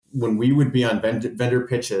when we would be on vendor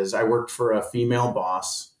pitches, I worked for a female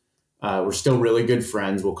boss. We're still really good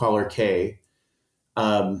friends. We'll call her Kay.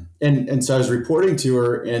 And so I was reporting to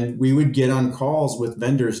her, and we would get on calls with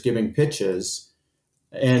vendors giving pitches,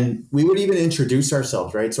 and we would even introduce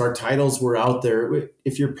ourselves, right? So our titles were out there.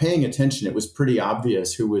 If you're paying attention, it was pretty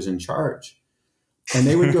obvious who was in charge. And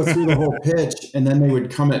they would go through the whole pitch, and then they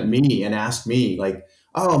would come at me and ask me, like,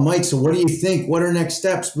 "Oh, Mike, so what do you think? What are next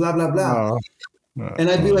steps? Blah, blah, blah." And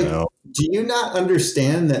I'd be like, no. Do you not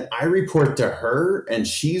understand that I report to her and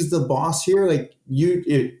she's the boss here? Like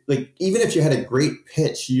even if you had a great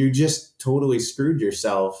pitch, you just totally screwed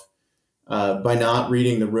yourself by not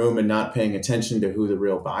reading the room and not paying attention to who the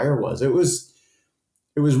real buyer was. It was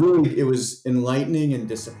enlightening and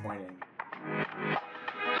disappointing.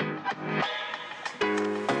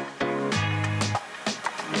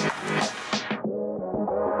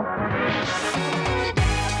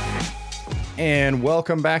 And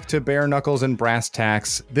welcome back to Bare Knuckles and Brass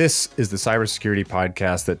Tacks. This is the cybersecurity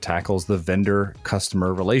podcast that tackles the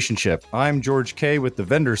vendor-customer relationship. I'm George K. with the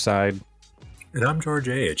vendor side. And I'm George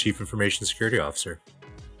A., a Chief Information Security Officer.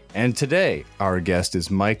 And today, our guest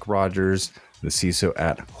is Mike Rogers, the CISO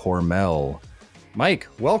at Hormel. Mike,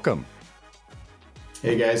 welcome.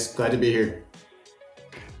 Hey guys, glad to be here.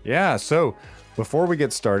 Yeah, so before we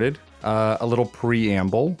get started, a little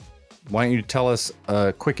preamble. Why don't you tell us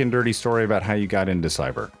a quick and dirty story about how you got into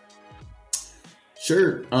cyber?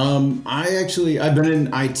 Sure. I've been in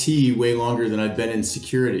IT way longer than I've been in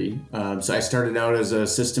security. So I started out as a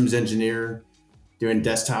systems engineer doing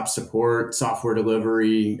desktop support, software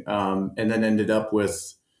delivery, and then ended up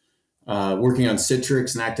with working on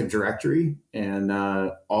Citrix and Active Directory. And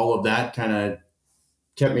all of that kind of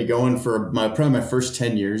kept me going for probably my first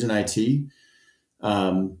 10 years in IT.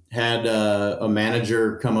 Had a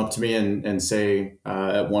manager come up to me and say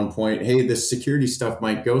at one point, "Hey, this security stuff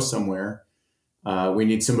might go somewhere. We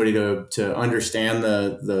need somebody to understand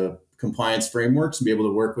the compliance frameworks and be able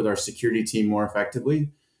to work with our security team more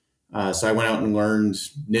effectively." So I went out and learned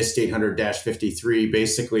NIST 800-53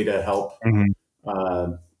 basically to help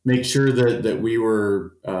make sure that we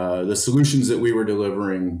were the solutions that we were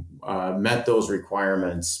delivering met those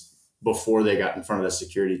requirements before they got in front of the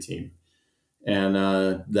security team. And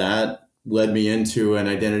that led me into an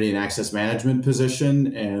identity and access management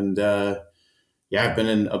position. And I've been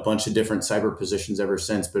in a bunch of different cyber positions ever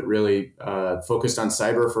since, but really focused on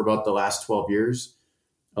cyber for about the last 12 years.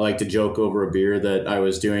 I like to joke over a beer that I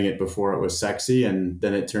was doing it before it was sexy, and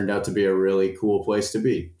then it turned out to be a really cool place to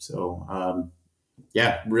be. So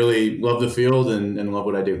really love the field and love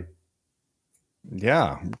what I do.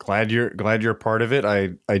 Yeah, glad you're part of it.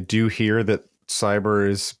 I do hear that cyber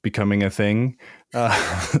is becoming a thing. All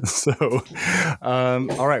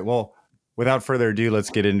right. Well, without further ado, let's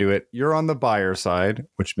get into it. You're on the buyer side,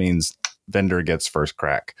 which means vendor gets first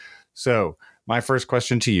crack. So my first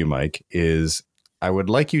question to you, Mike, is I would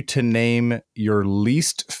like you to name your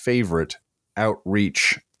least favorite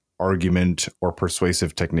outreach argument or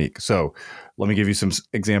persuasive technique. So let me give you some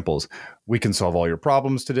examples. "We can solve all your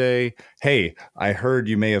problems today." "Hey, I heard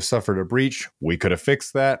you may have suffered a breach. We could have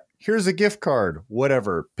fixed that. Here's a gift card."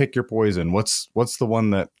 Whatever. Pick your poison. What's the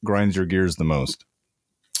one that grinds your gears the most?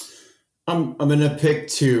 I'm going to pick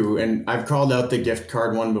two, and I've called out the gift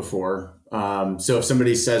card one before. So if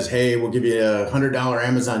somebody says, "Hey, we'll give you a $100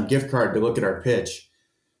 Amazon gift card to look at our pitch,"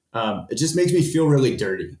 it just makes me feel really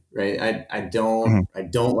dirty, right? I don't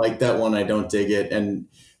like that one. I don't dig it. And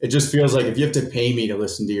it just feels like if you have to pay me to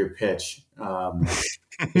listen to your pitch,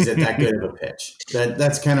 is it that good of a pitch?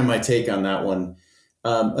 That's kind of my take on that one.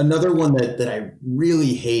 Another one that I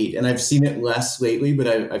really hate, and I've seen it less lately, but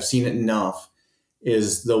I've seen it enough,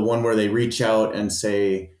 is the one where they reach out and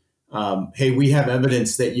say, "Hey, we have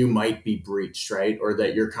evidence that you might be breached, right? Or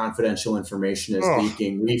that your confidential information is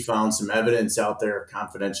leaking. We found some evidence out there of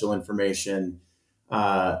confidential information.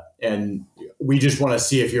 And we just want to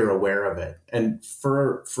see if you're aware of it." And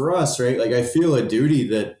for us, right, like I feel a duty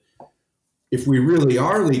that if we really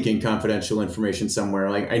are leaking confidential information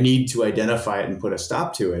somewhere, like I need to identify it and put a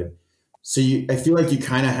stop to it. So I feel like you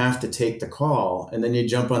kind of have to take the call, and then you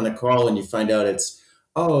jump on the call and you find out it's,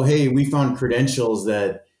 "Oh, hey, we found credentials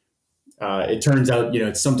that it turns out,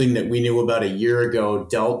 it's something that we knew about a year ago,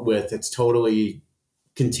 dealt with. It's totally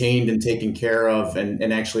contained and taken care of,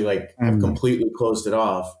 and actually have completely closed it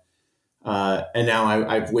off. And now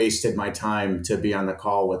I've wasted my time to be on the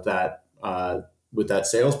call with that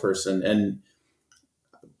salesperson." And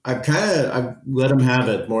I've let them have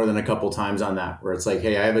it more than a couple times on that, where it's like,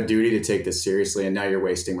 "Hey, I have a duty to take this seriously, and now you're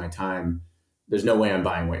wasting my time. There's no way I'm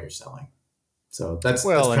buying what you're selling." So that's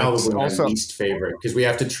probably my least favorite, because we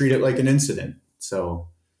have to treat it like an incident. So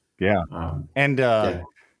Yeah. And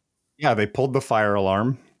yeah, they pulled the fire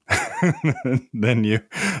alarm. Then you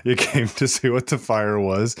came to see what the fire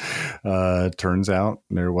was. Turns out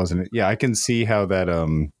there wasn't. Yeah, I can see how that.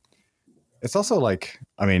 It's also like,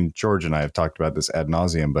 I mean, George and I have talked about this ad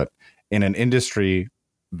nauseum, but in an industry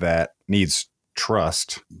that needs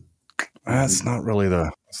trust, that's not really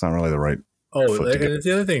the right. Oh, and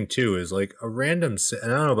the other thing too is like a random.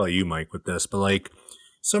 And I don't know about you, Mike, with this, but like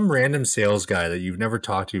some random sales guy that you've never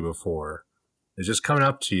talked to before is just coming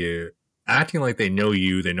up to you, acting like they know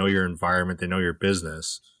you, they know your environment, they know your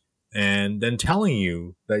business, and then telling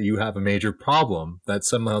you that you have a major problem that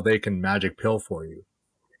somehow they can magic pill for you.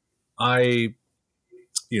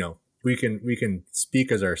 We can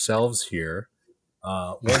speak as ourselves here.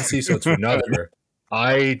 One CISO to another.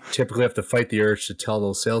 I typically have to fight the urge to tell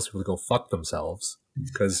those salespeople to go fuck themselves.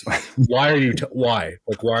 Because why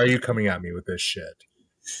are you coming at me with this shit?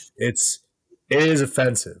 It is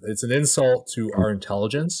offensive. It's an insult to our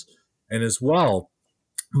intelligence, and as well,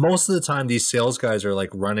 most of the time these sales guys are like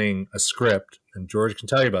running a script, and George can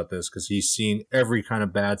tell you about this because he's seen every kind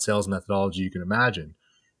of bad sales methodology you can imagine.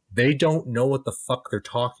 They don't know what the fuck they're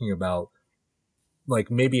talking about,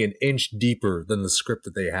 like maybe an inch deeper than the script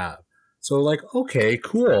that they have. So like, okay,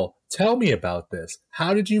 cool. Tell me about this.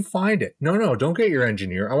 How did you find it? No, don't get your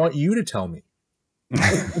engineer. I want you to tell me.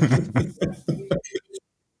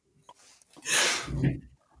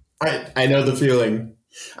 I know the feeling.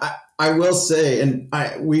 I will say, and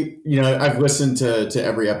I've listened to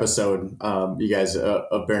every episode, you guys,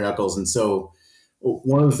 of Bare Knuckles, and so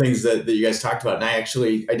one of the things that you guys talked about, and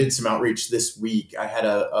I did some outreach this week. I had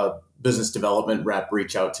a business development rep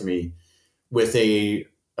reach out to me with an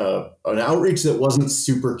outreach that wasn't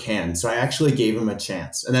super canned, so I actually gave him a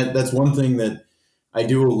chance, and that's one thing that I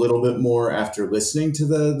do a little bit more after listening to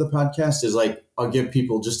the podcast is like I'll give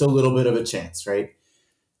people just a little bit of a chance, right?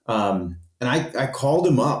 And I called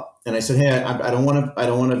him up and I said, hey, I don't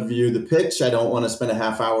want to view the pitch. I don't want to spend a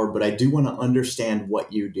half hour, but I do want to understand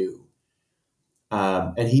what you do.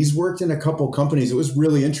 And he's worked in a couple companies. It was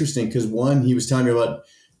really interesting because one, he was telling me about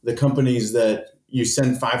the companies that you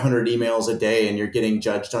send 500 emails a day and you're getting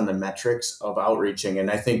judged on the metrics of outreaching. And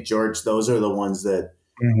I think, George, those are the ones that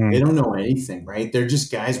they don't know anything, right? They're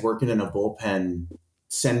just guys working in a bullpen,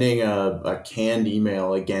 sending a canned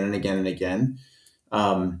email again and again and again.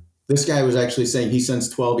 This guy was actually saying he sends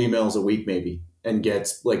 12 emails a week maybe and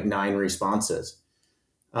gets like 9 responses.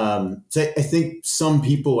 So I think some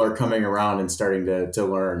people are coming around and starting to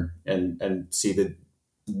learn and see that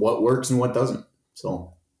what works and what doesn't.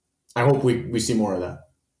 So I hope we see more of that.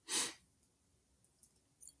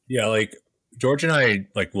 Yeah, like George and I,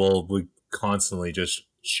 like we constantly just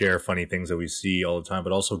share funny things that we see all the time,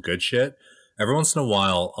 but also good shit. Every once in a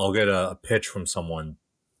while, I'll get a pitch from someone,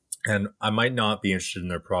 and I might not be interested in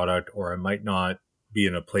their product, or I might not be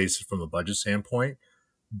in a place from a budget standpoint,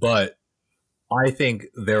 but I think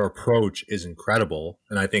their approach is incredible,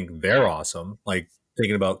 and I think they're awesome. Like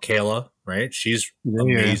thinking about Kayla, right? She's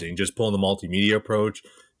amazing. Just pulling the multimedia approach.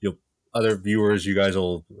 Other viewers,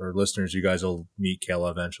 or listeners, you guys will meet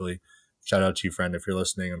Kayla eventually. Shout out to you, friend, if you're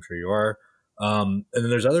listening. I'm sure you are. And then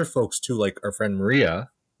there's other folks too, like our friend Maria,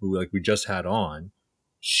 who like we just had on.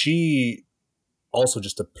 She also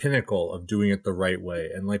just a pinnacle of doing it the right way.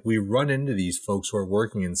 And like we run into these folks who are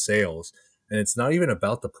working in sales, and it's not even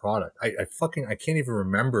about the product. I can't even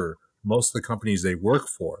remember most of the companies they work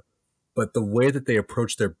for, but the way that they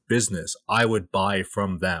approach their business, I would buy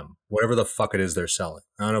from them, whatever the fuck it is they're selling.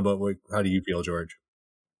 I don't know, but how do you feel, George?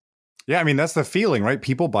 Yeah, I mean, that's the feeling, right?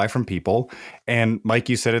 People buy from people. And Mike,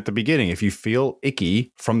 you said at the beginning, if you feel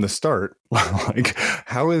icky from the start, like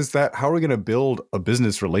how are we going to build a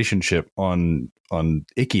business relationship on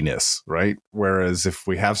ickiness, right? Whereas if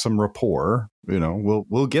we have some rapport,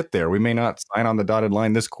 we'll get there. We may not sign on the dotted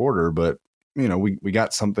line this quarter, but we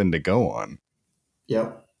got something to go on.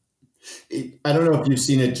 Yep. I don't know if you've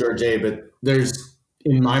seen it, George A., but there's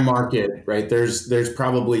in my market, right? There's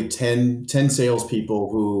probably 10 salespeople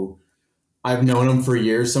who I've known them for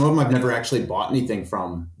years. Some of them I've never actually bought anything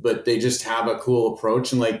from, but they just have a cool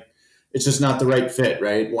approach and like, it's just not the right fit,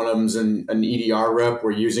 right? One of them's an EDR rep.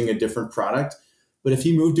 We're using a different product, but if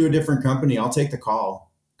he moved to a different company, I'll take the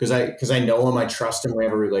call because I know him, I trust him, we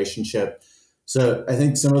have a relationship. So I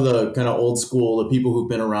think some of the kind of old school, the people who've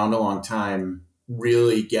been around a long time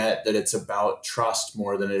really get that it's about trust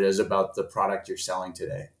more than it is about the product you're selling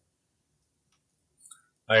today.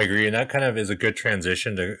 I agree. And that kind of is a good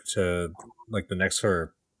transition to like the next sort of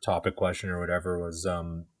topic question or whatever was,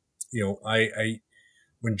 I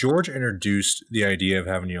when George introduced the idea of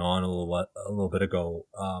having you on a little bit ago,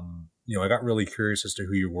 I got really curious as to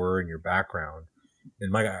who you were and your background.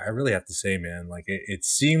 And Mike, I really have to say, man, like it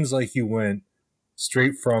seems like you went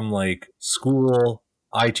straight from like school,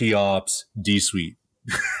 IT ops, D suite,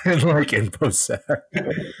 and like InfoSec.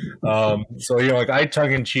 So like I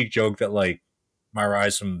tongue in cheek joke that like my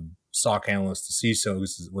rise from stock analyst to CISO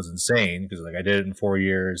was insane because like I did it in 4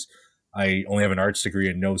 years. I only have an arts degree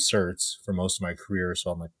and no certs for most of my career,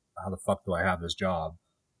 so I'm like, how the fuck do I have this job?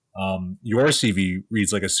 Your CV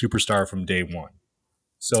reads like a superstar from day one.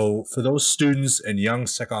 So for those students and young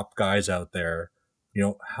SecOp guys out there,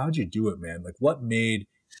 how'd you do it, man? Like what made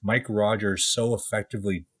Mike Rogers so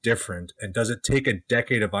effectively different? And does it take a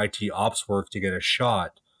decade of IT ops work to get a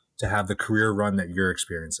shot to have the career run that you're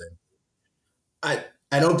experiencing? I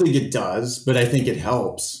don't think it does, but I think it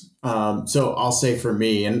helps. So I'll say for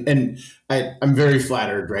me, and I'm very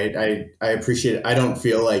flattered, right? I appreciate it. I don't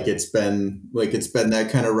feel like it's been that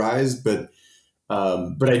kind of rise, but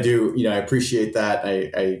I do, I appreciate that.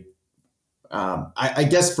 I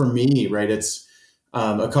guess for me, right, it's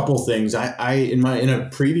a couple things. In a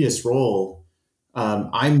previous role,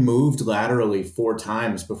 I moved laterally 4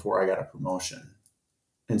 times before I got a promotion,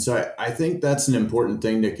 and so I think that's an important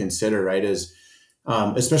thing to consider, right? Is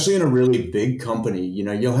especially in a really big company,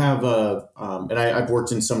 you'll have and I've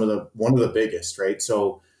worked in one of the biggest, right?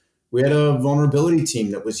 So we had a vulnerability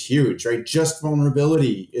team that was huge, right? Just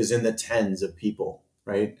vulnerability is in the tens of people,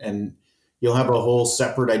 right? And you'll have a whole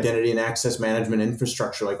separate identity and access management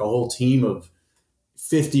infrastructure, like a whole team of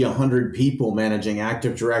 50, 100 people managing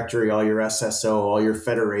Active Directory, all your SSO, all your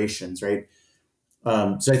federations, right?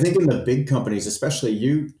 So I think in the big companies, especially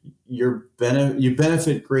you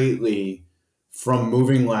benefit greatly from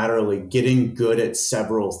moving laterally, getting good at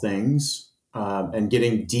several things, and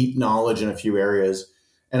getting deep knowledge in a few areas.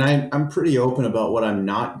 And I'm pretty open about what I'm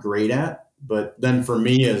not great at, but then for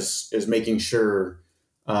me is making sure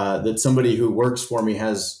that somebody who works for me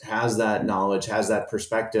has that knowledge, has that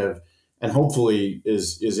perspective, and hopefully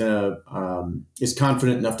is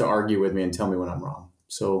confident enough to argue with me and tell me when I'm wrong.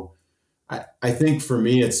 So I think for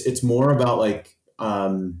me, it's more about like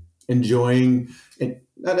enjoying,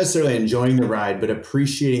 not necessarily enjoying the ride, but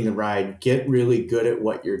appreciating the ride. Get really good at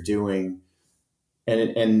what you're doing,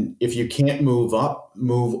 and if you can't move up,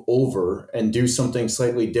 move over and do something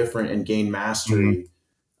slightly different and gain mastery.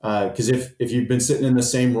 Because if you've been sitting in the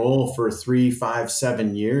same role for 3, 5,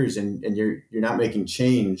 7 years and you're not making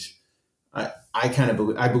change, I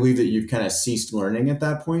believe that you've kind of ceased learning at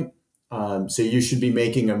that point. So you should be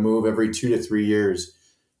making a move every 2 to 3 years,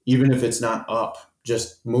 even if it's not up.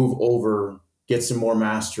 Just move over, get some more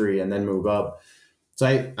mastery, and then move up. So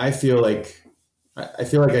I feel like I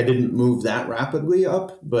didn't move that rapidly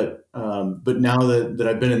up, but now that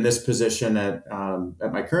I've been in this position at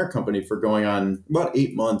my current company for going on about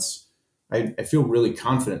 8 months, I feel really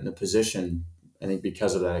confident in the position. I think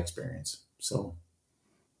because of that experience. So.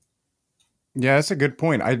 Yeah, that's a good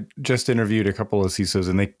point. I just interviewed a couple of CISOs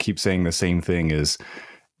and they keep saying the same thing, is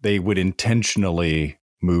they would intentionally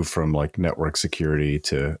move from like network security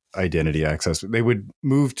to identity access. They would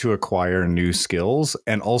move to acquire new skills.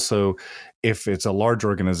 And also, if it's a large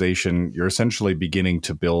organization, you're essentially beginning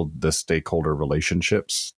to build the stakeholder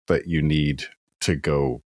relationships that you need to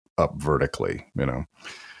go up vertically,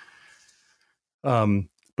 But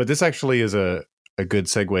this actually is a good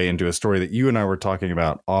segue into a story that you and I were talking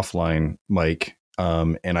about offline, Mike.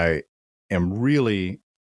 And I am really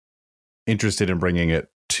interested in bringing it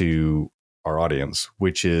to our audience,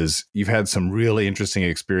 which is you've had some really interesting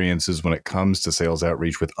experiences when it comes to sales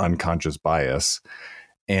outreach with unconscious bias.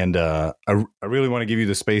 And I really want to give you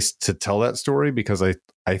the space to tell that story because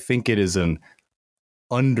I think it is an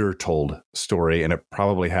undertold story and it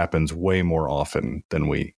probably happens way more often than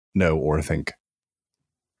we know or think.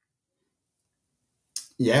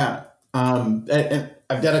 Yeah. And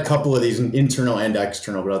I've got a couple of these internal and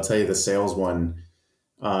external, but I'll tell you the sales one.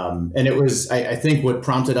 And it was, I think what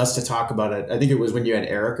prompted us to talk about it, I think it was when you had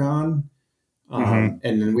Eric on, and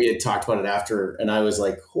then we had talked about it after, and I was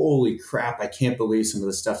like, holy crap, I can't believe some of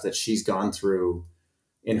the stuff that she's gone through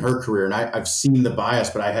in her career. And I've seen the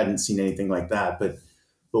bias, but I hadn't seen anything like that. But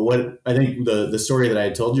what I think the story that I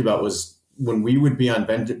had told you about was when we would be on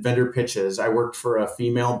vendor pitches, I worked for a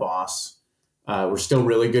female boss. We're still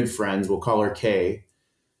really good friends. We'll call her Kay.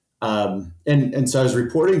 And so I was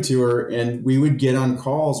reporting to her, and we would get on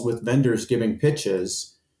calls with vendors giving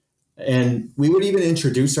pitches, and we would even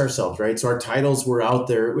introduce ourselves, right? So our titles were out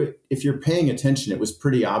there. If you're paying attention, it was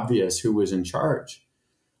pretty obvious who was in charge.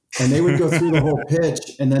 And they would go through the whole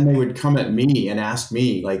pitch, and then they would come at me and ask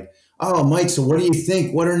me, like, "Oh, Mike, so what do you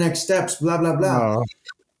think? What are next steps? Blah blah blah."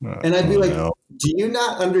 And I'd be like, do you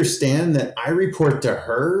not understand that I report to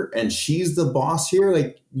her and she's the boss here?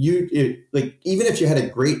 Like like even if you had a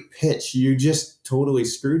great pitch, you just totally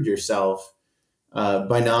screwed yourself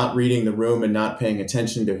by not reading the room and not paying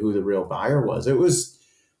attention to who the real buyer was. It was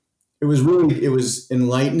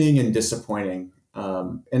enlightening and disappointing.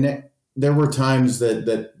 There were times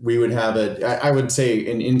that we would have I would say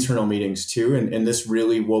in internal meetings too, and this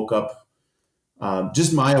really woke up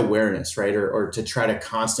just my awareness, right? Or to try to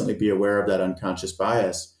constantly be aware of that unconscious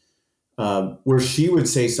bias, where she would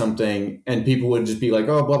say something and people would just be like,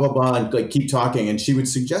 oh, blah, blah, blah, and like keep talking. And she would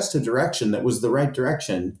suggest a direction that was the right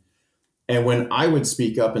direction. And when I would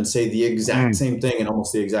speak up and say the exact same thing in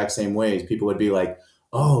almost the exact same ways, people would be like,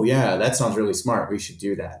 oh, yeah, that sounds really smart. We should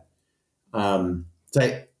do that. So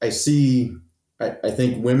I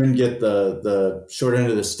think women get the short end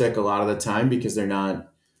of the stick a lot of the time because they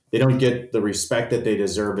don't get the respect that they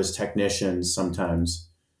deserve as technicians sometimes.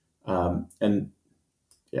 And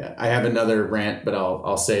yeah, I have another rant, but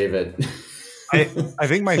I'll save it. I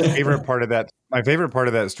think my favorite part of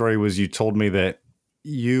that story was you told me that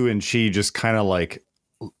you and she just kind of like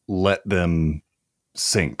let them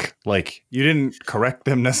sink. Like you didn't correct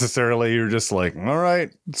them necessarily. You're just like, all right,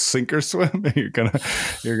 sink or swim. You're gonna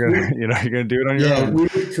do it on your own. We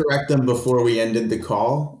would correct them before we ended the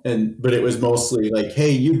call, but it was mostly like, hey,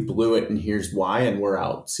 you blew it, and here's why, and we're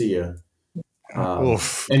out. See ya. And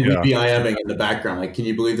we'd be IMing in the background, like, can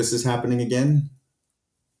you believe this is happening again?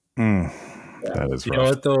 That is rough. You know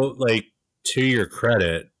what though? Like, to your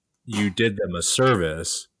credit, you did them a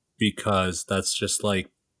service, because that's just like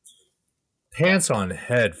pants on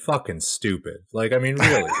head fucking stupid. Like, I mean,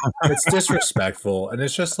 really, it's disrespectful, and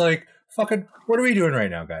it's just like, fucking, what are we doing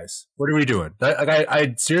right now, guys? What are we doing?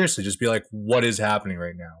 I'd seriously just be like, what is happening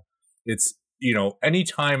right now? It's,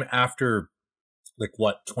 anytime after like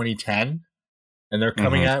 2010, and they're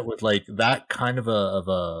coming at with like that kind of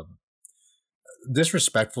a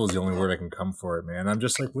disrespectful is the only word I can come for it, man. I'm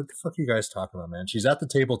just like, what the fuck are you guys talking about, man? She's at the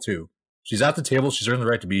table too. She's at the table. She's earned the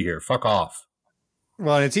right to be here. Fuck off.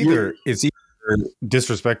 Well, it's either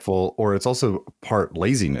disrespectful or it's also part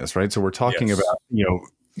laziness, right? So we're talking about,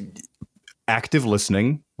 active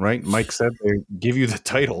listening, right? Mike said they give you the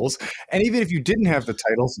titles. And even if you didn't have the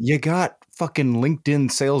titles, you got fucking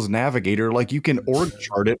LinkedIn Sales Navigator. Like you can org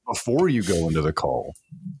chart it before you go into the call.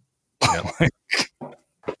 I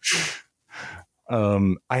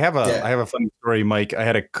have a funny story, Mike. I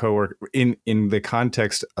had a coworker in the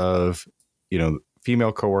context of,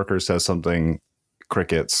 female coworker says something,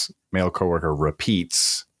 crickets, male coworker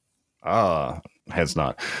repeats, heads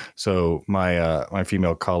not. So my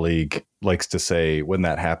female colleague likes to say when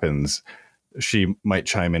that happens, she might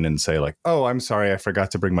chime in and say like, oh, I'm sorry, I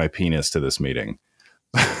forgot to bring my penis to this meeting.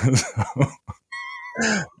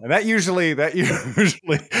 And that usually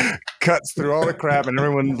cuts through all the crap, and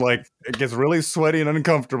everyone like it gets really sweaty and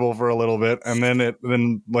uncomfortable for a little bit, and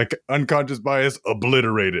then like unconscious bias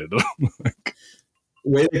obliterated.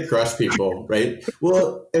 Way to crush people, right?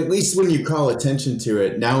 Well, at least when you call attention to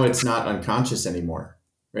it, now it's not unconscious anymore,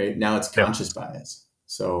 right? Now it's conscious bias.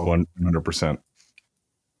 So 100%.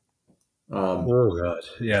 Oh God,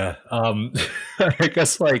 yeah. I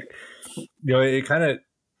guess like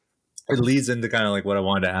it leads into kind of like what I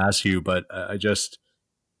wanted to ask you, but I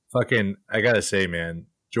gotta say, man,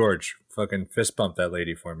 George, fucking fist bump that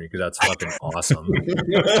lady for me, because that's fucking awesome.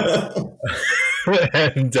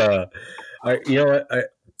 And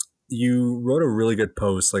you wrote a really good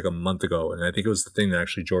post like a month ago, and I think it was the thing that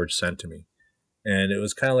actually George sent to me, and it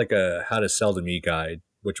was kind of like a how to sell to me guide,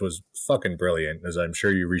 which was fucking brilliant, as I'm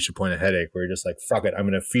sure you reached a point of headache where you're just like, fuck it, I'm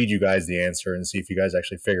going to feed you guys the answer and see if you guys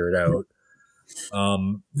actually figure it out.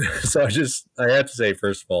 So I have to say,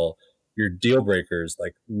 first of all, your deal breakers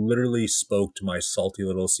like literally spoke to my salty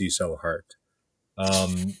little CISO heart.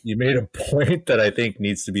 You made a point that I think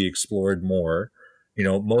needs to be explored more.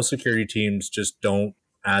 Most security teams just don't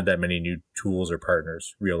add that many new tools or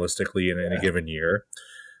partners realistically in a given year.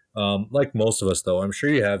 Like most of us, though, I'm sure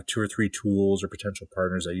you have 2 or 3 tools or potential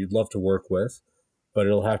partners that you'd love to work with, but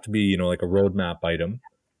it'll have to be, like a roadmap item.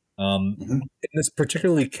 In this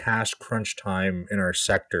particularly cash crunch time in our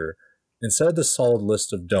sector, instead of the solid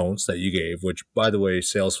list of don'ts that you gave, which, by the way,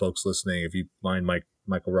 sales folks listening, if you mind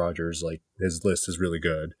Michael Rogers, like his list is really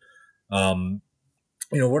good.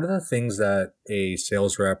 What are the things that a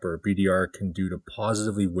sales rep or a BDR can do to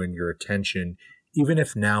positively win your attention, even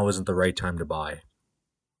if now isn't the right time to buy?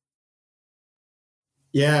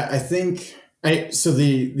 Yeah, I think so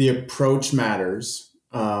the approach matters,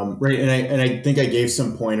 right? And I think I gave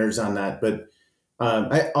some pointers on that, but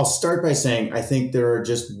I'll start by saying I think there are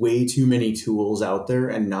just way too many tools out there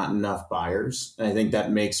and not enough buyers. And I think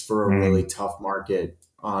that makes for a really tough market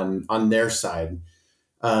on their side.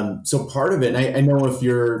 So part of it, and I know if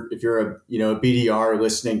you're a BDR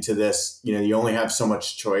listening to this, you only have so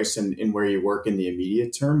much choice in where you work in the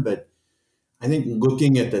immediate term. But I think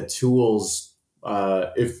looking at the tools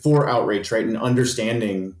if for outreach, right, and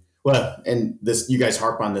understanding and this you guys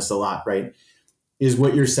harp on this a lot, right? Is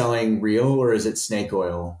what you're selling real or is it snake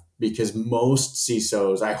oil? Because most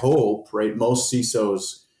CISOs, I hope, right, most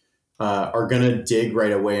CISOs are going to dig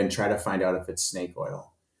right away and try to find out if it's snake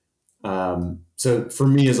oil. So for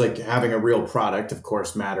me, is like having a real product, of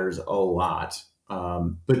course, matters a lot.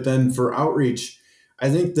 But then for outreach,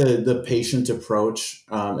 I think the patient approach,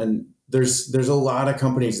 and there's a lot of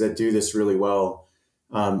companies that do this really well.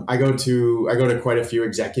 I go to quite a few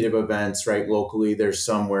executive events, right? Locally, there's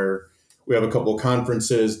some where we have a couple of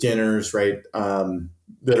conferences, dinners, right?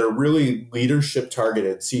 That are really leadership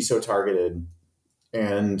targeted, CISO targeted,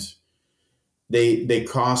 and they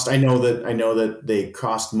cost. I know that they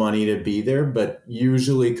cost money to be there, but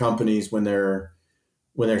usually companies when they're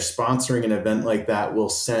sponsoring an event like that will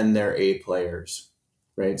send their A players,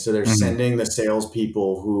 right? So they're sending the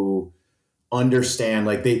salespeople who understand,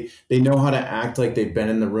 like they know how to act like they've been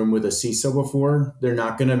in the room with a CISO before. They're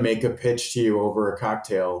not going to make a pitch to you over a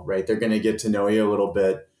cocktail, right? They're going to get to know you a little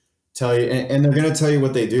bit, tell you, and they're going to tell you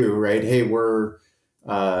what they do, right? Hey, we're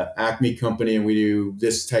Acme company and we do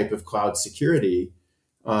this type of cloud security.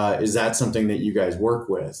 Is that something that you guys work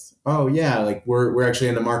with? Oh yeah, like we're actually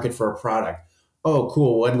in the market for a product. Oh,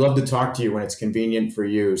 cool. Well, I'd love to talk to you when it's convenient for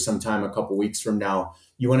you sometime a couple weeks from now.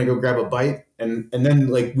 You want to go grab a bite? And then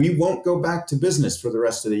like we won't go back to business for the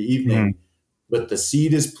rest of the evening, but the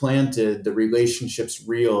seed is planted, the relationship's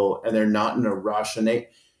real, and they're not in a rush and they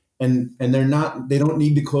don't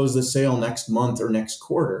need to close the sale next month or next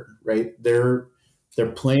quarter, right? They're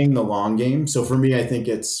playing the long game. So for me, I think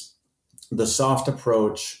it's the soft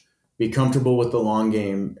approach, be comfortable with the long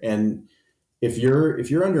game. And if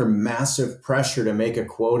you're under massive pressure to make a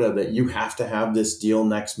quota that you have to have this deal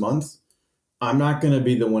next month, I'm not going to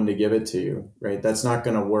be the one to give it to you, right? That's not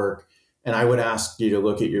going to work. And I would ask you to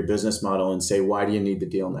look at your business model and say, why do you need the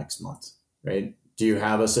deal next month, right? Do you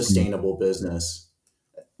have a sustainable business?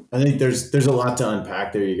 I think there's a lot to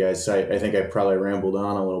unpack there, you guys. So I think I probably rambled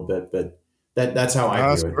on a little bit, but that's how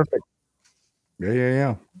I view it. Perfect.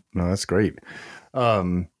 Yeah. No, that's great.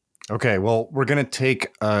 Okay, well, we're going to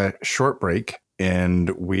take a short break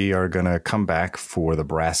and we are going to come back for the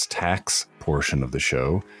brass tacks portion of the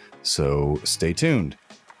show. So stay tuned.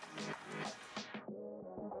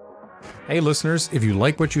 Hey, listeners, if you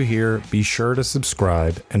like what you hear, be sure to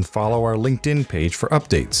subscribe and follow our LinkedIn page for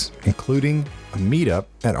updates, including a meetup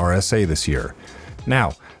at RSA this year.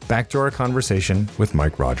 Now, back to our conversation with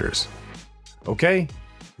Mike Rogers. Okay,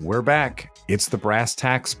 we're back. It's the brass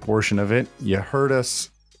tacks portion of it. You heard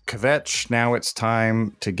us kvetch. Now it's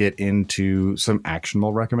time to get into some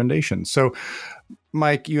actionable recommendations. So,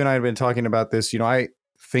 Mike, you and I have been talking about this. I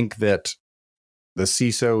think that the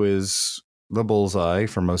CISO is the bullseye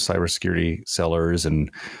for most cybersecurity sellers and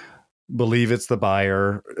believe it's the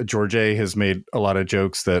buyer. George A has made a lot of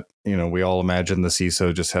jokes that, we all imagine the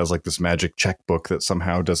CISO just has like this magic checkbook that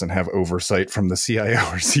somehow doesn't have oversight from the CIO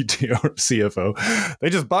or CTO or CFO. They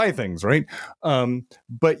just buy things, right?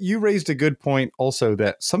 But you raised a good point also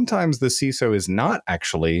that sometimes the CISO is not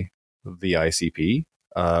actually the ICP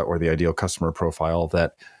or the ideal customer profile.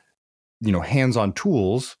 That hands-on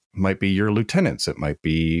tools might be your lieutenants. It might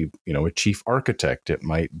be, a chief architect. It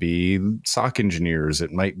might be SOC engineers.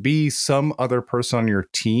 It might be some other person on your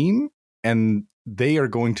team. And they are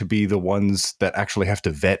going to be the ones that actually have to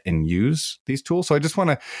vet and use these tools. So I just want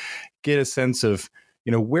to get a sense of,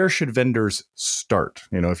 where should vendors start?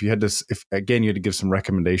 If you had to, you had to give some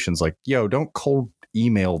recommendations like, don't cold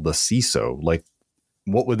email the CISO. Like,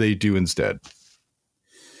 what would they do instead?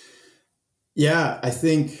 Yeah, I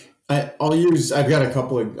think I've got a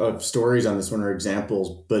couple of stories on this one or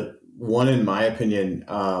examples, but one in my opinion,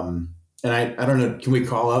 and I don't know, can we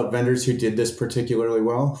call out vendors who did this particularly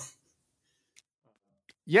well?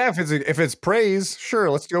 Yeah, if it's praise, sure,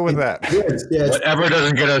 let's go with that. Yeah, whatever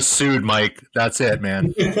doesn't get us sued, Mike. That's it,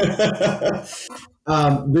 man. It's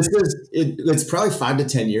probably 5 to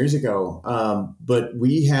 10 years ago, but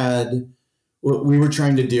we were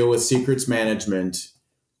trying to deal with secrets management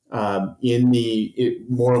in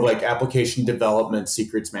more of like application development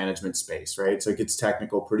secrets management space, right? So it gets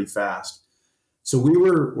technical pretty fast. So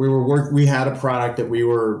we had a product that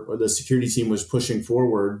the security team was pushing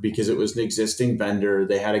forward because it was an existing vendor.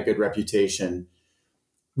 They had a good reputation.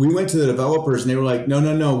 we went to the developers and they were like,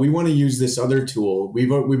 no, we want to use this other tool. We've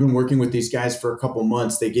been working with these guys for a couple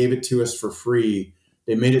months. They gave it to us for free.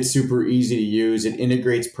 They made it super easy to use. It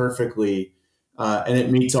integrates perfectly, and it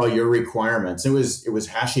meets all your requirements. It was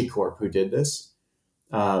HashiCorp who did this.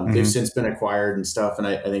 They've since been acquired and stuff, and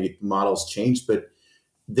I think the model's changed, but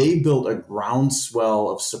they built a groundswell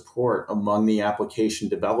of support among the application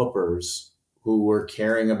developers who were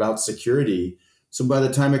caring about security. So by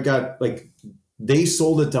the time it got they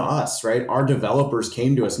sold it to us, right? Our developers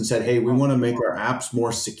came to us and said, hey, we want to make our apps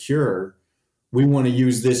more secure. We want to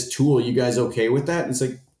use this tool. You guys okay with that? And it's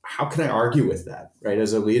like, how can I argue with that, right?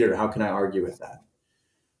 As a leader, how can I argue with that?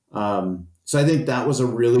 So I think that was a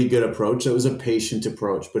really good approach. It was a patient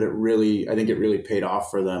approach, but I think it really paid off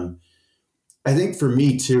for them. I think for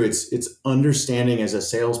me too, it's understanding as a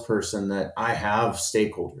salesperson that I have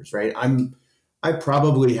stakeholders, right? I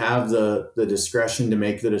probably have the discretion to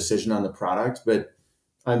make the decision on the product, but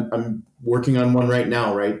I'm working on one right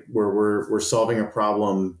now, right? Where we're solving a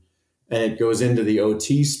problem, and it goes into the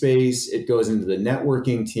OT space, it goes into the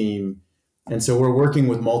networking team. And so we're working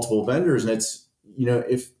with multiple vendors, and it's,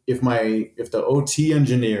 if the OT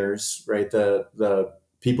engineers, right, the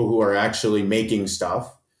people who are actually making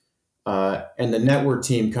stuff, and the network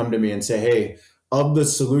team come to me and say, hey, of the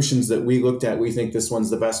solutions that we looked at, we think this one's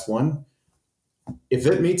the best one. If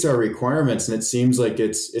it meets our requirements and it seems like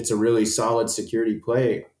it's a really solid security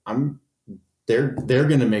play, they're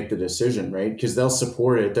going to make the decision, right? Because they'll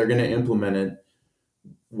support it. They're going to implement it.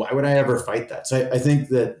 Why would I ever fight that? So I think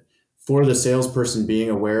that for the salesperson, being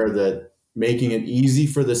aware that making it easy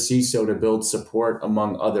for the CISO to build support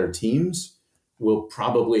among other teams will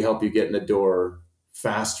probably help you get in the door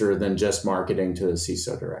faster than just marketing to the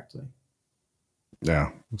CISO directly. Yeah,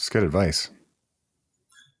 it's good advice.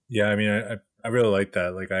 Yeah, I mean, I really like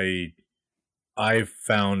that. Like I've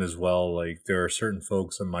found as well, like there are certain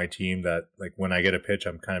folks on my team that, like, when I get a pitch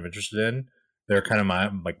I'm kind of interested in, they're kind of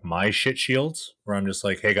my shit shields, where I'm just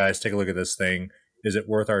like, hey guys, take a look at this thing. Is it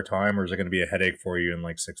worth our time, or is it going to be a headache for you in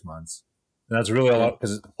like 6 months? And that's really a lot,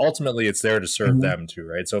 because ultimately it's there to serve them too,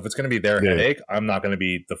 right? So if it's going to be their headache, I'm not going to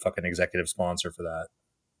be the fucking executive sponsor for that.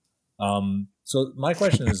 So my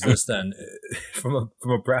question is this then, from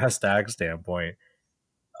a brass tack standpoint,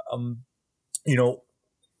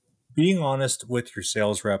 being honest with your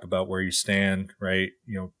sales rep about where you stand, right?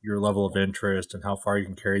 Your level of interest and how far you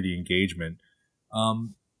can carry the engagement.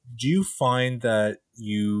 Do you find that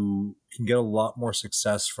you can get a lot more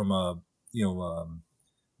success from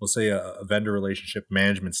we'll say a vendor relationship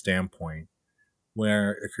management standpoint,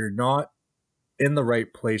 where if you're not in the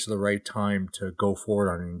right place at the right time to go forward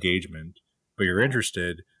on an engagement, but you're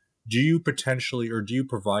interested, do you potentially, or do you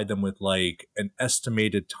provide them with like an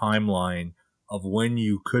estimated timeline of when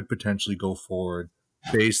you could potentially go forward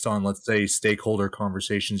based on, let's say, stakeholder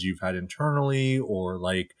conversations you've had internally, or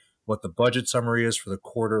like what the budget summary is for the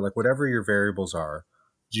quarter, like whatever your variables are?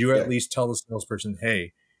 Do you at least tell the salesperson,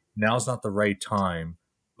 hey, now's not the right time,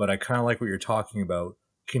 but I kind of like what you're talking about.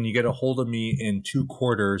 Can you get a hold of me in 2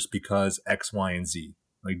 quarters because X, Y, and Z?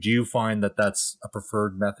 Like, do you find that that's a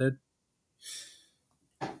preferred method?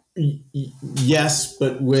 Yes,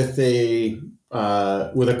 but with a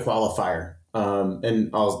qualifier. And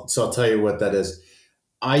I'll tell you what that is.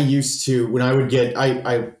 I used to, when I would get,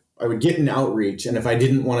 I would get an outreach, and if I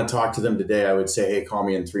didn't want to talk to them today, I would say, hey, call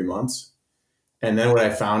me in 3 months. And then what I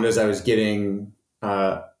found is I was getting,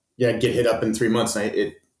 get hit up in 3 months,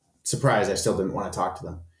 and surprise, I still didn't want to talk to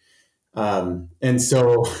them. And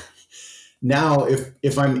so now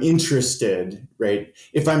if I'm interested, right,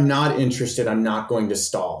 if I'm not interested, I'm not going to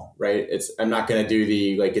stall, right? I'm not going to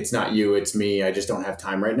do it's not you, it's me. I just don't have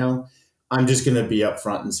time right now. I'm just going to be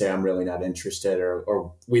upfront and say, I'm really not interested,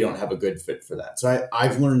 or we don't have a good fit for that. So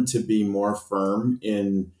I've learned to be more firm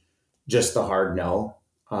in just the hard no.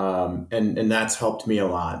 And that's helped me a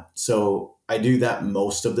lot. So I do that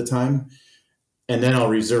most of the time. And then I'll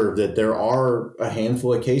reserve that there are a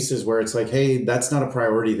handful of cases where it's like, hey, that's not a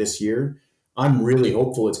priority this year. I'm really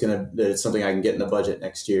hopeful that it's something I can get in the budget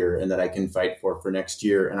next year and that I can fight for next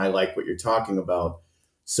year. And I like what you're talking about.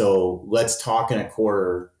 So let's talk in a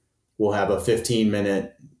quarter. We'll have a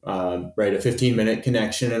 15-minute, a 15-minute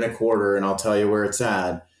connection in a quarter, and I'll tell you where it's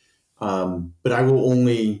at. But I will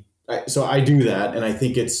only, so I do that. And I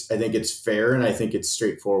think it's fair, and I think it's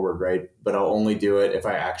straightforward, right? But I'll only do it if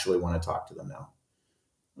I actually want to talk to them now.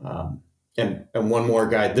 And one more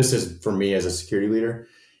guide, this is for me as a security leader.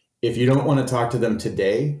 If you don't want to talk to them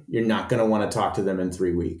today, you're not going to want to talk to them in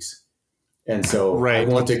 3 weeks. And so I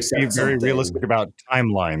want to accept be very something. realistic about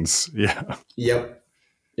timelines. Yeah.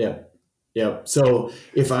 Yep. So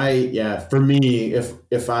if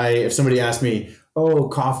somebody asks me, oh,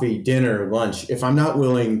 coffee, dinner, lunch. If I'm not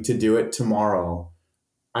willing to do it tomorrow,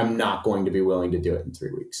 I'm not going to be willing to do it in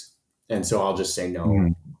 3 weeks. And so I'll just say no,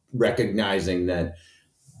 Mhm. recognizing that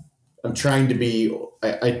I'm trying to be,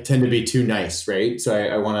 I tend to be too nice, right? So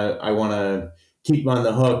I want to keep them on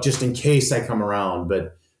the hook just in case I come around.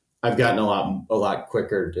 But I've gotten a lot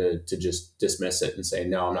quicker to just dismiss it and say,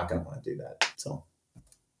 no, I'm not going to want to do that. So,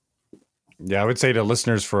 Yeah, I would say to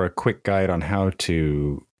listeners, for a quick guide on how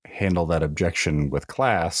to handle that objection with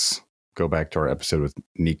class, go back to our episode with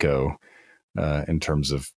Nico in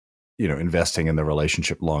terms of, investing in the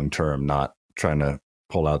relationship long term, not trying to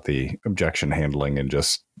pull out the objection handling and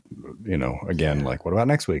just, again, yeah. like, what about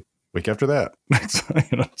next week? Week after that?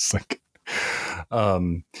 It's like,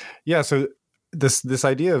 yeah. So this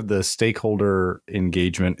idea of the stakeholder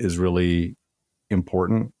engagement is really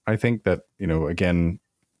important. I think that, again,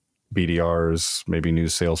 BDRs, maybe new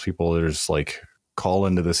salespeople, there's like call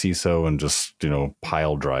into the CISO and just,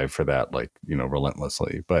 pile drive for that, like,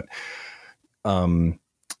 relentlessly. But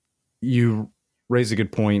you raise a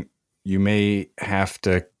good point. You may have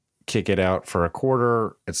to kick it out for a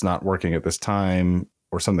quarter. It's not working at this time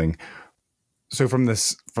or something. So from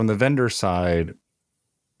the vendor side,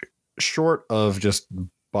 short of just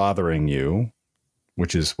bothering you,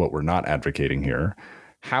 which is what we're not advocating here,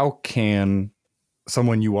 how can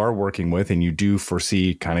someone you are working with and you do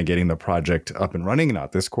foresee kind of getting the project up and running,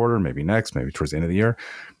 not this quarter, maybe next, maybe towards the end of the year,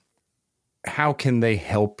 how can they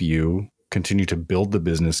help you continue to build the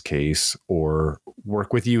business case or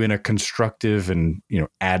work with you in a constructive and,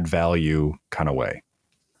 add value kind of way?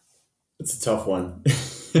 It's a tough one.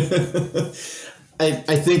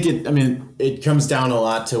 I think it comes down a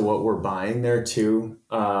lot to what we're buying there too.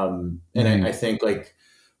 And I think like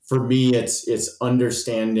for me, it's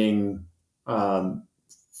understanding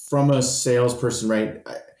from a salesperson, right?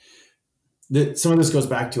 That some of this goes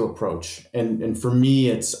back to approach. And for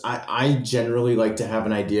me, I generally like to have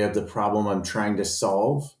an idea of the problem I'm trying to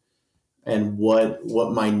solve and what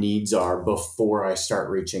my needs are before I start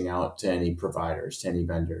reaching out to any providers, to any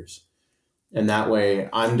vendors. And that way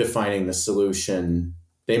I'm defining the solution.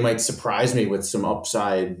 They might surprise me with some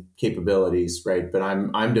upside capabilities, right? But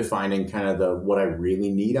I'm defining kind of the what I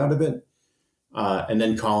really need out of it. And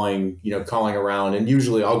then calling around. And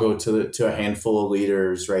usually I'll go to a handful of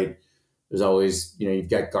leaders, right? There's always, you've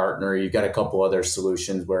got Gartner, you've got a couple other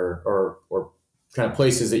solutions or kind of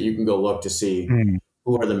places that you can go look to see Mm.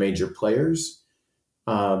 who are the major players.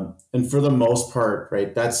 And for the most part,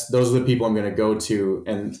 right, those are the people I'm going to go to,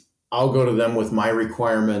 and I'll go to them with my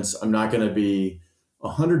requirements. I'm not going to be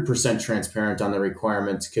 100% transparent on the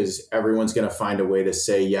requirements because everyone's going to find a way to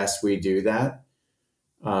say, yes, we do that,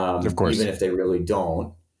 Of course. even if they really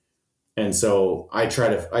don't. And so I try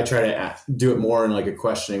to do it more in like a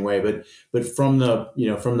questioning way, but from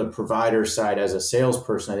the provider side as a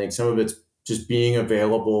salesperson, I think some of it's just being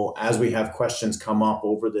available as we have questions come up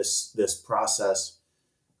over this process.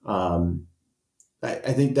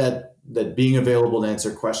 I think that being available to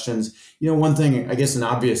answer questions. One thing, I guess an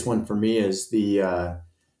obvious one for me is the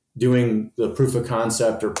doing the proof of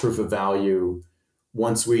concept or proof of value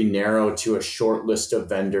once we narrow to a short list of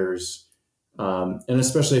vendors. And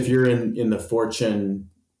especially if you're in the Fortune,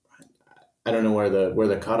 I don't know where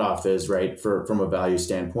the cutoff is, right, from a value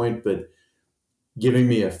standpoint, but giving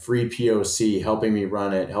me a free POC, helping me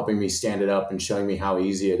run it, helping me stand it up, and showing me how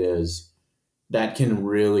easy it is, that can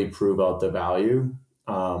really prove out the value.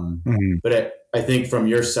 Mhm. But I think from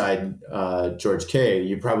your side, George K,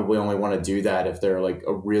 you probably only want to do that if they're like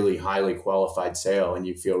a really highly qualified sale and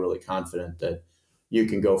you feel really confident that you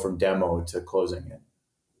can go from demo to closing it.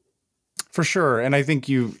 For sure. And I think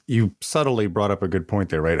you subtly brought up a good point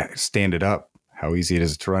there, right? Stand it up, how easy it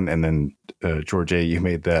is to run. And then George A, you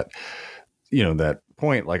made that, that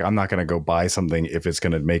point, like, I'm not going to go buy something if it's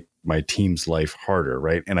going to make my team's life harder.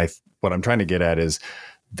 Right. And what I'm trying to get at is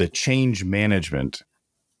the change management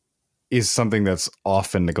is something that's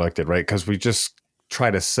often neglected, right? Because we just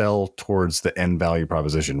try to sell towards the end value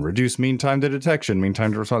proposition, reduce mean time to detection, mean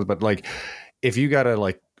time to response. But like, if you got to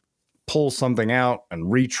like pull something out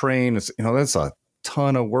and retrain, it's, that's a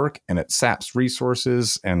ton of work and it saps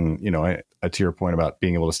resources. And, to your point about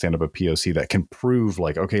being able to stand up a POC that can prove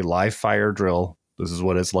like, okay, live fire drill, this is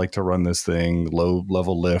what it's like to run this thing, low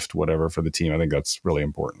level lift, whatever for the team. I think that's really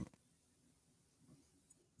important.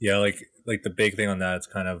 Yeah, like the big thing on that, it's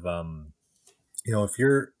kind of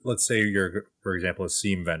if let's say you're, for example, a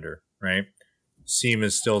SIEM vendor, right? SIEM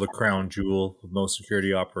is still the crown jewel of most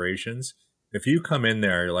security operations. If you come in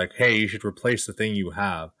there, you're like, hey, you should replace the thing you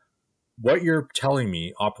have, what you're telling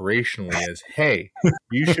me operationally is, hey,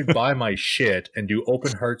 you should buy my shit and do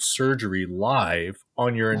open heart surgery live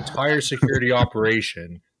on your entire security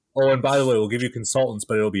operation. Oh, and by the way, we'll give you consultants,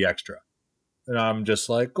 but it'll be extra. And I'm just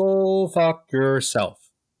like, go fuck yourself.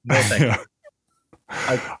 No, thank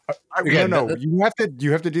you. No. You have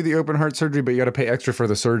to do the open heart surgery, but you got to pay extra for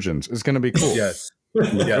the surgeons. It's going to be cool. Yes.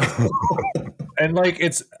 Yes. And like,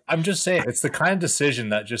 I'm just saying, it's the kind of decision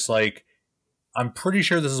that just like, I'm pretty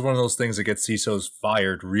sure this is one of those things that gets CISOs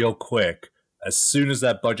fired real quick. As soon as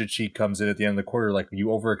that budget sheet comes in at the end of the quarter, like, you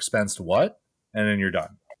overexpensed what? And then you're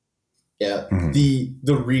done. Yeah. Mm-hmm.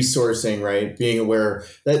 The resourcing, right? Being aware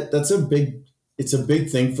it's a big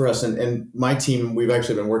thing for us. And my team, we've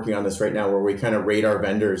actually been working on this right now, where we kind of rate our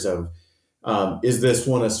vendors of, is this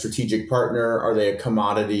one a strategic partner? Are they a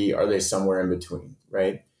commodity? Are they somewhere in between?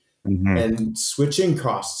 Right. Mm-hmm. And switching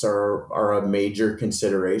costs are a major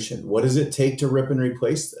consideration. What does it take to rip and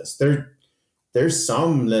replace this? There's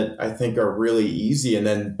some that I think are really easy.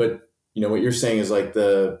 But what you're saying is like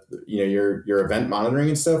your event monitoring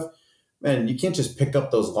and stuff, man, you can't just pick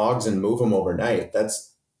up those logs and move them overnight.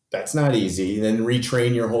 That's not easy. And then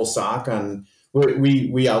retrain your whole SOC on,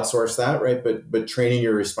 we outsource that, right? But training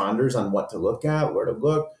your responders on what to look at, where to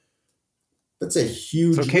look, that's a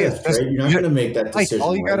huge lift, right? You're not going to make that decision.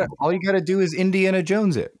 All you gotta do is Indiana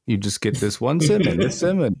Jones it. You just get this one SIM and this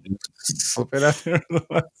SIM and slip it out there.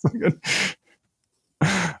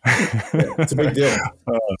 It's a big deal.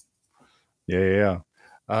 Yeah.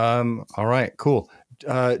 All right, cool.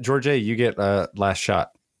 George A., you get last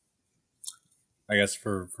shot. I guess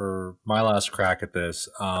for my last crack at this,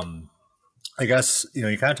 I guess, you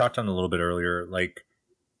kind of talked on it a little bit earlier, like,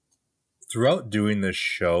 throughout doing this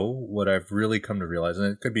show, what I've really come to realize, and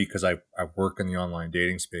it could be because I work in the online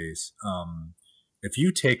dating space, if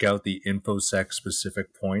you take out the InfoSec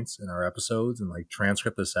specific points in our episodes and like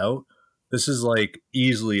transcript this out, this is like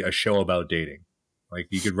easily a show about dating. Like,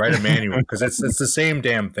 you could write a manual, because it's the same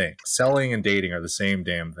damn thing. Selling and dating are the same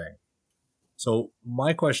damn thing. So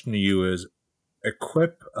my question to you is,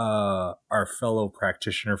 equip our fellow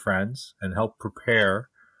practitioner friends and help prepare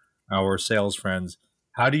our sales friends.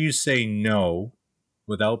 How do you say no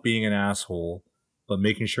without being an asshole, but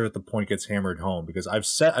making sure that the point gets hammered home? Because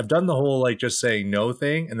I've done the whole like just saying no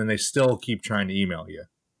thing, and then they still keep trying to email you.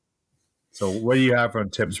 So what do you have on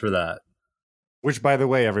tips for that? Which, by the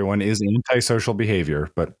way, everyone, is antisocial behavior.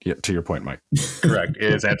 But to your point, Mike. Correct.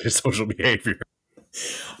 It is antisocial behavior.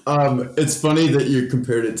 It's funny that you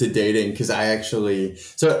compared it to dating, because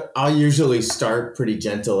I'll usually start pretty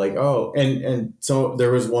gentle, like, oh, and so there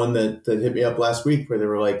was one that hit me up last week where they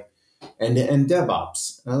were like, end-to-end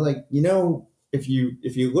DevOps. And I was like, if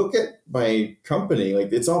you look at my company,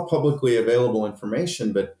 like, it's all publicly available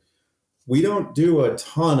information, but we don't do a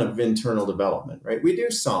ton of internal development, right? We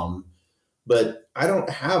do some, but I don't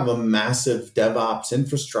have a massive DevOps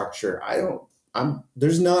infrastructure.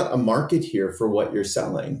 There's not a market here for what you're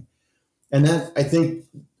selling. And that, I think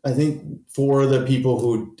for the people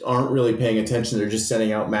who aren't really paying attention, they're just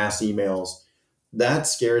sending out mass emails, that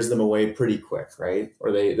scares them away pretty quick, right?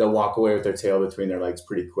 Or they'll walk away with their tail between their legs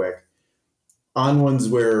pretty quick. On ones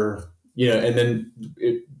where, and then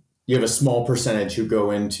you have a small percentage who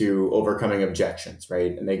go into overcoming objections,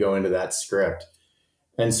 right? And they go into that script.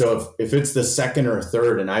 And so if it's the second or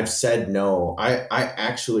third and I've said no, I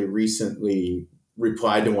actually recently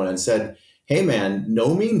replied to one and said, hey man,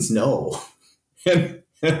 no means no. and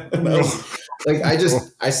I was, like,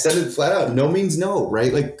 I said it flat out, no means no,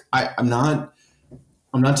 right? Like, I'm not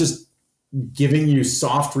just giving you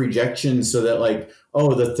soft rejection so that, like,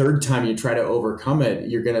 oh, the third time you try to overcome it,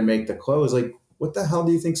 you're going to make the close. Like, what the hell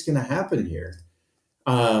do you think is going to happen here?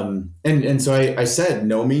 And so I said,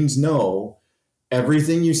 no means no.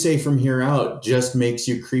 Everything you say from here out just makes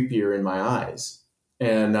you creepier in my eyes.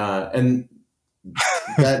 And that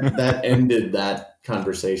ended that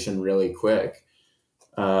conversation really quick.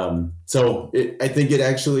 So I think it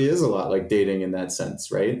actually is a lot like dating in that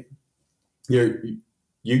sense, right? You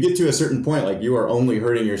get to a certain point, like, you are only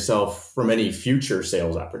hurting yourself from any future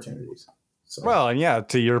sales opportunities. So. Well, and yeah,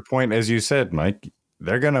 to your point, as you said, Mike,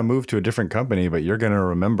 they're going to move to a different company, but you're going to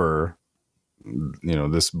remember,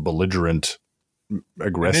 this belligerent,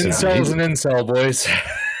 aggressive. An incel is an incel, boys.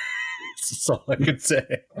 That's all I can say.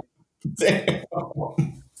 Damn.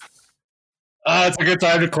 It's a good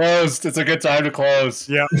time to close. It's a good time to close.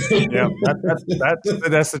 Yeah.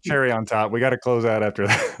 That's the cherry on top. We got to close out after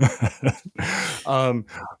that.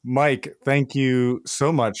 Mike, thank you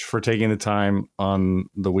so much for taking the time on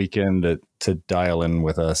the weekend to dial in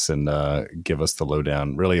with us and give us the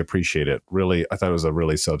lowdown. Really appreciate it. Really, I thought it was a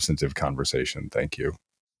really substantive conversation. Thank you.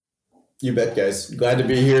 You bet, guys. Glad to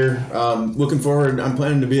be here. Looking forward. I'm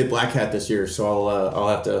planning to be at Black Hat this year, so I'll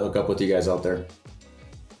have to hook up with you guys out there.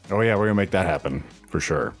 Oh yeah, we're gonna make that happen for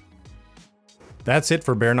sure. That's it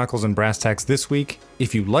for Bare Knuckles and Brass Tacks this week.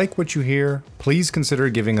 If you like what you hear, please consider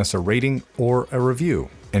giving us a rating or a review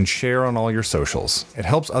and share on all your socials. It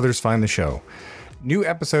helps others find the show. New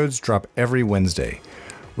episodes drop every Wednesday.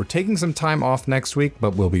 We're taking some time off next week,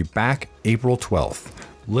 but we'll be back April 12th.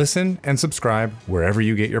 Listen and subscribe wherever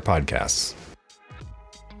you get your podcasts.